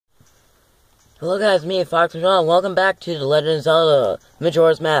Hello guys, me, Fox and John. Welcome back to The Legend of Zelda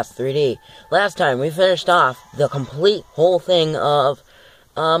Majora's Mask 3D. Last time, we finished off the complete whole thing of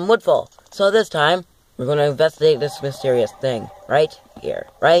Woodfall. So this time, we're going to investigate this mysterious thing. Right here.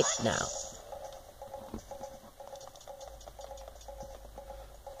 Right now.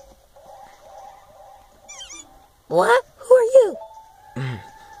 What? Who are you?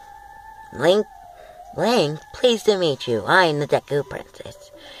 Link? Link, pleased to meet you. I'm the Deku Princess.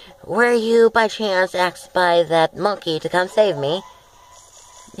 Were you, by chance, asked by that monkey to come save me?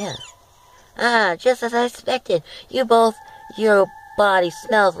 Yeah. Ah, just as I expected. Your body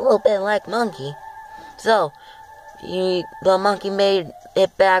smells a little bit like monkey. So, the monkey made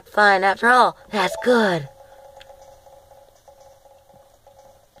it back fine after all. That's good.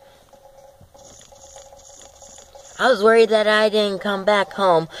 I was worried that I didn't come back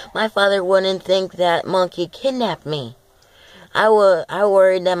home. My father wouldn't think that monkey kidnapped me. I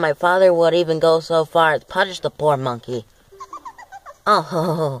worried that my father would even go so far as punish the poor monkey.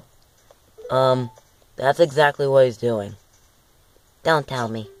 Oh, That's exactly what he's doing. don't tell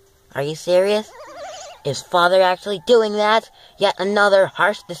me. Are you serious? Is father actually doing that? Yet another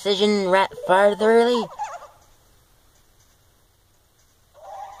harsh decision fartherly?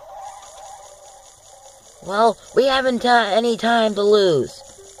 Well, we haven't any time to lose.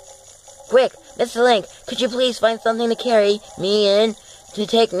 Quick, Mr. Link, could you please find something to carry me in to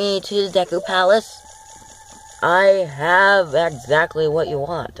take me to the Deku Palace? I have exactly what you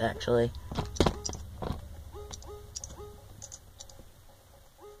want, actually.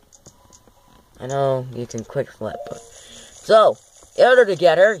 I know you can quick flip, but... So, in order to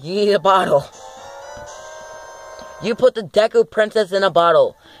get her, you need a bottle. You put the Deku Princess in a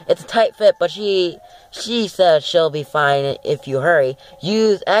bottle. It's a tight fit, but she says she'll be fine if you hurry.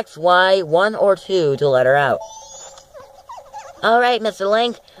 Use X, Y, 1 or 2 to let her out. Alright, Mr.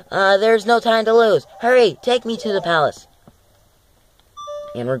 Link. There's no time to lose. Hurry, take me to the palace.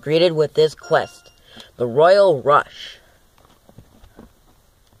 And we're greeted with this quest. The Royal Rush.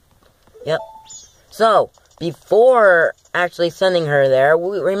 Yep. So, before actually sending her there,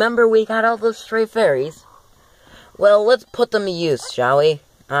 remember we got all those stray fairies? Well, let's put them to use, shall we?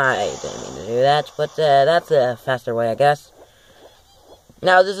 I didn't mean to do that, but that's a faster way, I guess.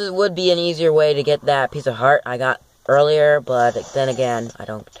 Now, would be an easier way to get that piece of heart I got earlier, but then again, I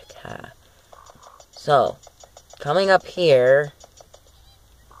don't care. So, coming up here...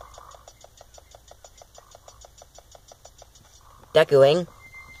 Dekuing.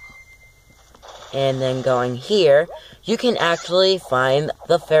 And then going here, you can actually find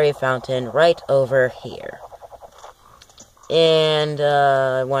the fairy fountain right over here. And,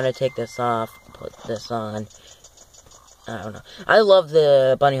 I want to take this off, put this on. I don't know. I love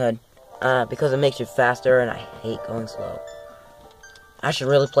the bunny hood, because it makes you faster, and I hate going slow. I should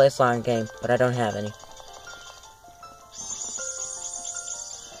really play a Sonic game, but I don't have any.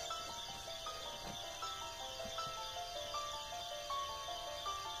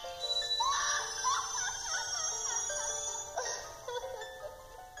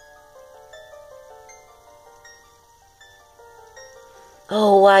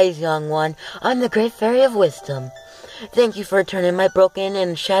 Oh, wise young one, I'm the great fairy of wisdom. Thank you for returning my broken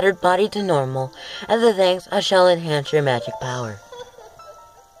and shattered body to normal. As a thanks, I shall enhance your magic power.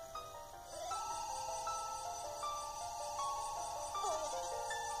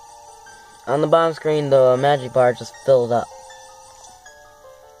 On the bottom screen, the magic bar just filled up.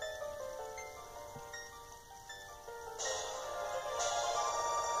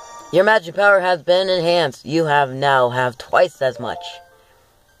 Your magic power has been enhanced. You now have twice as much.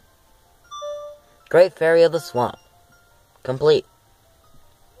 Great Fairy of the Swamp. Complete.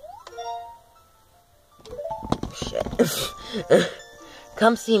 Shit.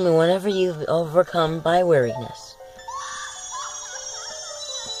 Come see me whenever you've overcome by weariness.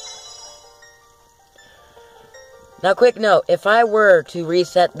 Now, quick note. If I were to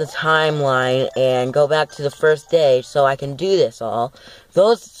reset the timeline and go back to the first day so I can do this all,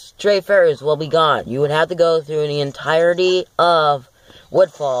 those stray fairies will be gone. You would have to go through the entirety of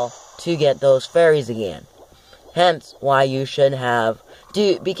Woodfall to get those fairies again. Hence, why you should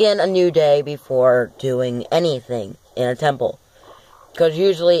begin a new day before doing anything in a temple. Because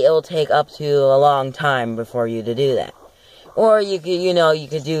usually it will take up to a long time before you to do that. Or you could, you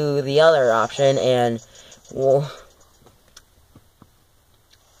could do the other option and, well,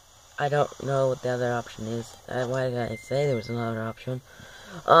 I don't know what the other option is. Why did I say there was another option?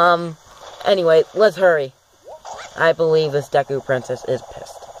 Anyway, let's hurry. I believe this Deku Princess is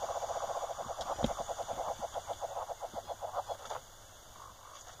pissed.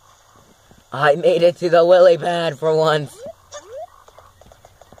 I made it to the lily pad for once.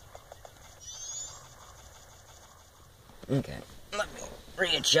 Okay, let me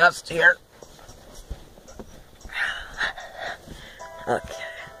readjust here. Okay.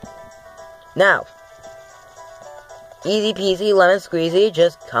 Now, easy peasy, lemon squeezy,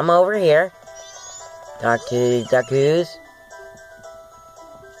 just come over here. Talk to Deku's.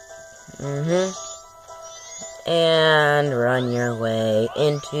 And run your way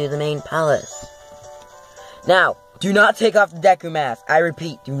into the main palace. Now, do not take off the Deku mask. I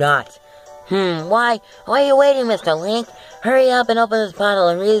repeat, do not. Why are you waiting, Mr. Link? Hurry up and open this bottle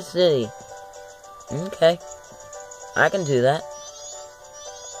and read the city. Okay. I can do that.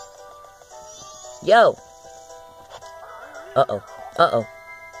 Yo! Uh-oh. Uh-oh.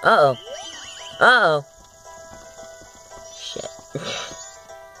 Uh-oh. Uh-oh. Shit.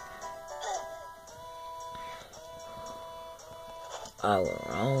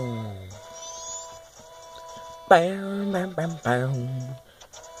 Oh. Bam, bam, bam, bam.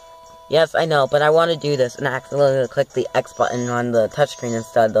 Yes, I know, but I want to do this and accidentally click the X button on the touchscreen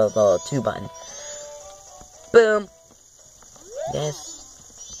instead of the 2 button. Boom. Yes.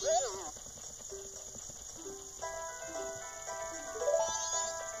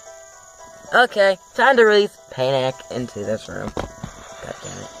 Okay, time to release Panic into this room. God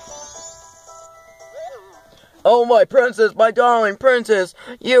damn it. Oh, my princess, my darling princess,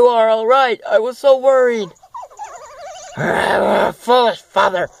 you are alright. I was so worried. Foolish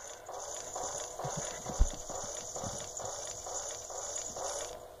father.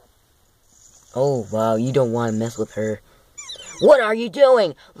 Oh, wow, you don't want to mess with her. What are you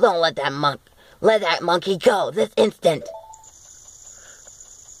doing? Don't let that monkey go this instant.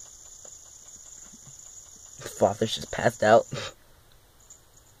 Father's just passed out.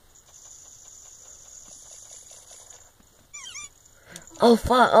 Oh,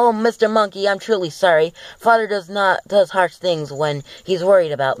 Mr. Monkey, I'm truly sorry. Father does harsh things when he's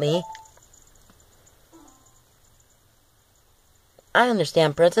worried about me. I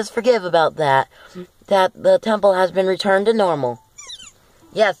understand, Princess. Forgive about that. That the temple has been returned to normal.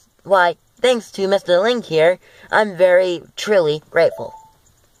 Yes, why, thanks to Mr. Link here, I'm very, truly grateful.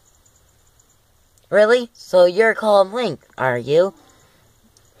 Really? So you're called Link, are you?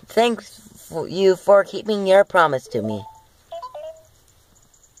 Thanks you for keeping your promise to me.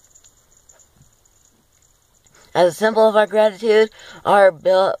 As a symbol of our gratitude, our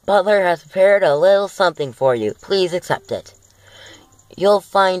butler has prepared a little something for you. Please accept it. You'll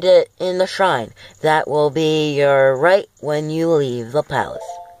find it in the shrine. That will be your right when you leave the palace.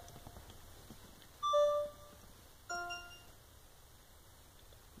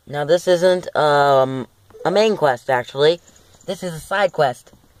 Now this isn't a main quest, actually. This is a side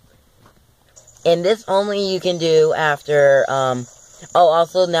quest. And this only you can do after, oh,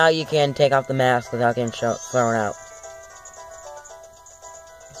 also now you can take off the mask without getting thrown out.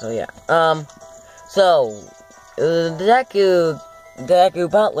 So yeah, the Deku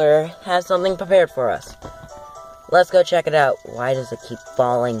Butler has something prepared for us. Let's go check it out. Why does it keep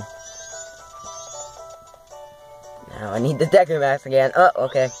falling? Now I need the Deku mask again. Oh,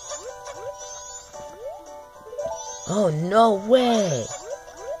 okay. Oh, no way!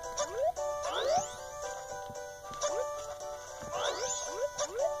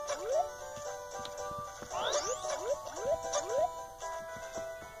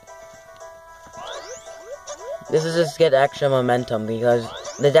 This is just to get extra momentum, because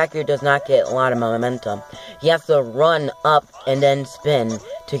the Deku does not get a lot of momentum. He has to run up and then spin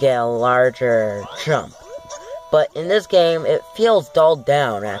to get a larger jump. But in this game, it feels dulled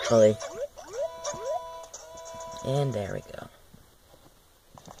down, actually. And there we go.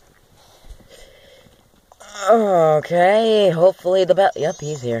 Okay, hopefully yep,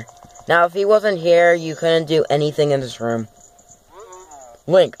 he's here. Now, if he wasn't here, you couldn't do anything in this room.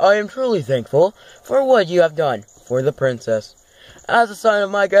 Link, I am truly thankful for what you have done for the princess. As a sign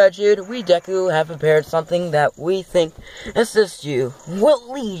of my gratitude, we Deku have prepared something that we think assists you,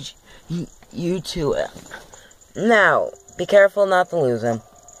 will lead you to it. Now, be careful not to lose him.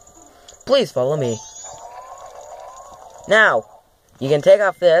 Please follow me. Now, you can take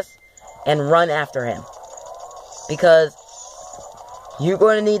off this and run after him. Because you're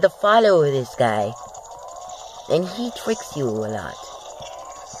going to need to follow this guy. And he tricks you a lot.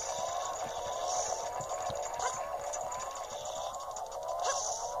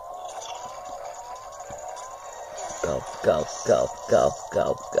 Go, go, go, go,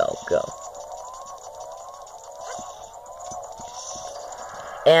 go, go, go.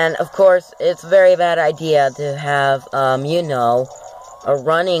 And, of course, it's a very bad idea to have, you know, a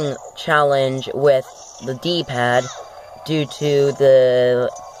running challenge with the D-pad due to the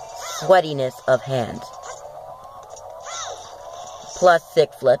sweatiness of hands. Plus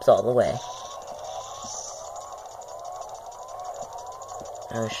 6 flips all the way.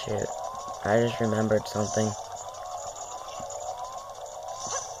 Oh shoot. I just remembered something.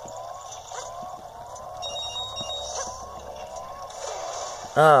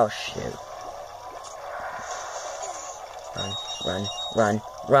 Oh shoot.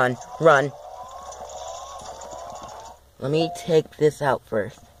 Run. Let me take this out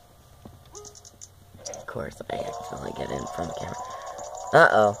first. Of course, I accidentally get in from the camera.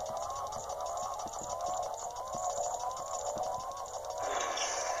 Uh-oh.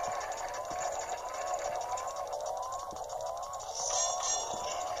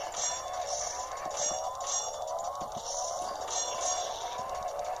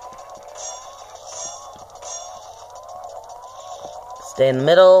 Stay in the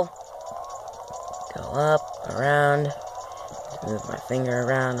middle. Go up, around. Move my finger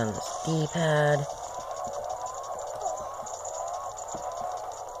around on this D-pad.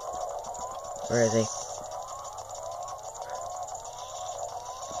 Where is he?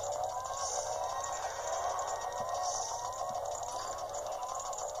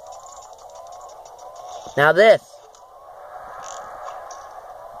 Now this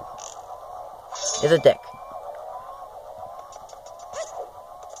is a dick.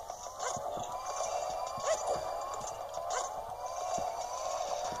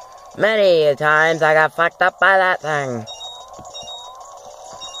 Many times I got fucked up by that thing.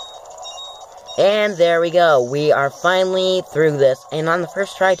 And there we go. We are finally through this, and on the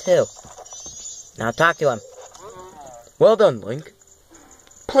first try too. Now talk to him. Well done, Link.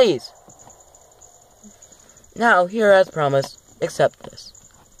 Please. Now, here as promised, accept this.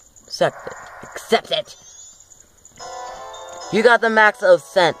 Accept it. You got the max of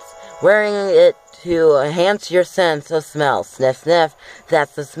sense. Wearing it to enhance your sense of smell. Sniff, sniff.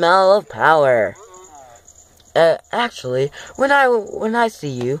 That's the smell of power. Actually, when I see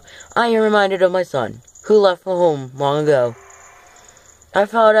you, I am reminded of my son, who left home long ago. I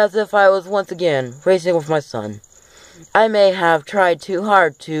felt as if I was once again racing with my son. I may have tried too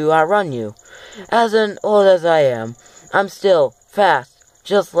hard to outrun you. As old as I am, I'm still fast,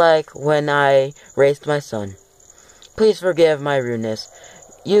 just like when I raced my son. Please forgive my rudeness.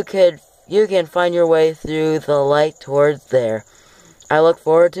 You can find your way through the light towards there. I look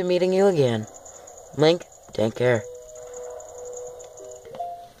forward to meeting you again. Link, take care.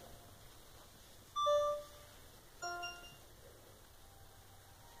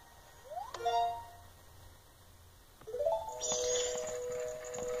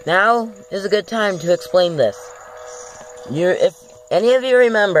 Now is a good time to explain this. If any of you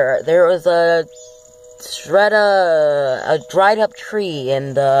remember, there was a dried up tree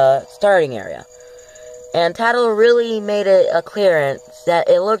in the starting area. And Tattle really made it a clearance that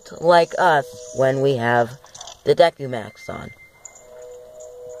it looked like us when we have the Deku Max on.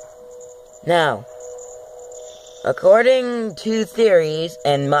 Now, according to theories,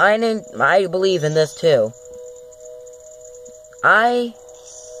 and mine, and I believe in this too,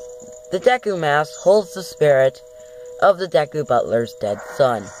 the Deku Mask holds the spirit of the Deku Butler's dead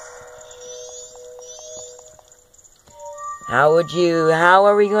son. How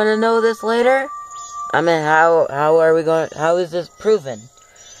are we going to know this later? I mean, how is this proven?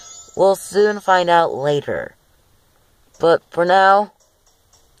 We'll soon find out later. But for now,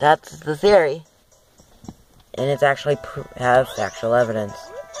 that's the theory. And it's actually have factual evidence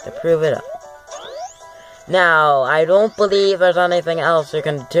to prove it up. Now, I don't believe there's anything else you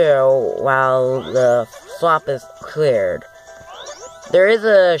can do while the swamp is cleared. There is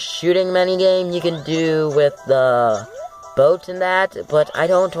a shooting minigame you can do with the boat and that, but I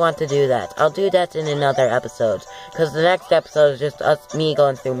don't want to do that. I'll do that in another episode, because the next episode is just me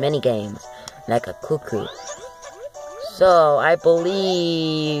going through minigames, like a cuckoo. So, I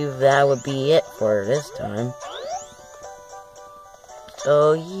believe that would be it for this time.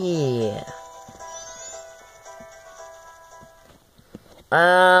 So, yeah.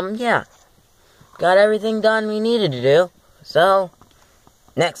 Yeah. Got everything done we needed to do. So,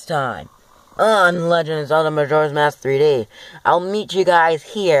 next time on Legend of Zelda Majora's Mask 3D, I'll meet you guys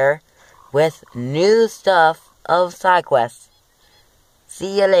here with new stuff of side quests.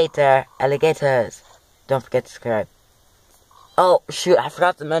 See you later, alligators. Don't forget to subscribe. Oh, shoot, I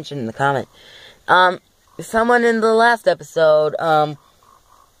forgot to mention in the comment. Someone in the last episode,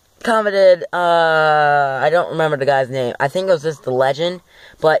 commented, I don't remember the guy's name. I think it was just the legend,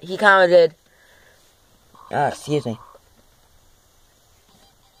 but he commented, excuse me.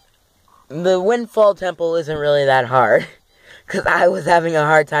 The Windfall Temple isn't really that hard, because I was having a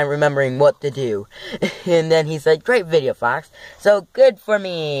hard time remembering what to do. And then he said, great video, Fox. So, good for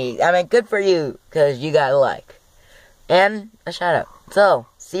me. I mean, good for you, because you got a like. And a shout out. So,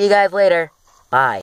 see you guys later. Bye.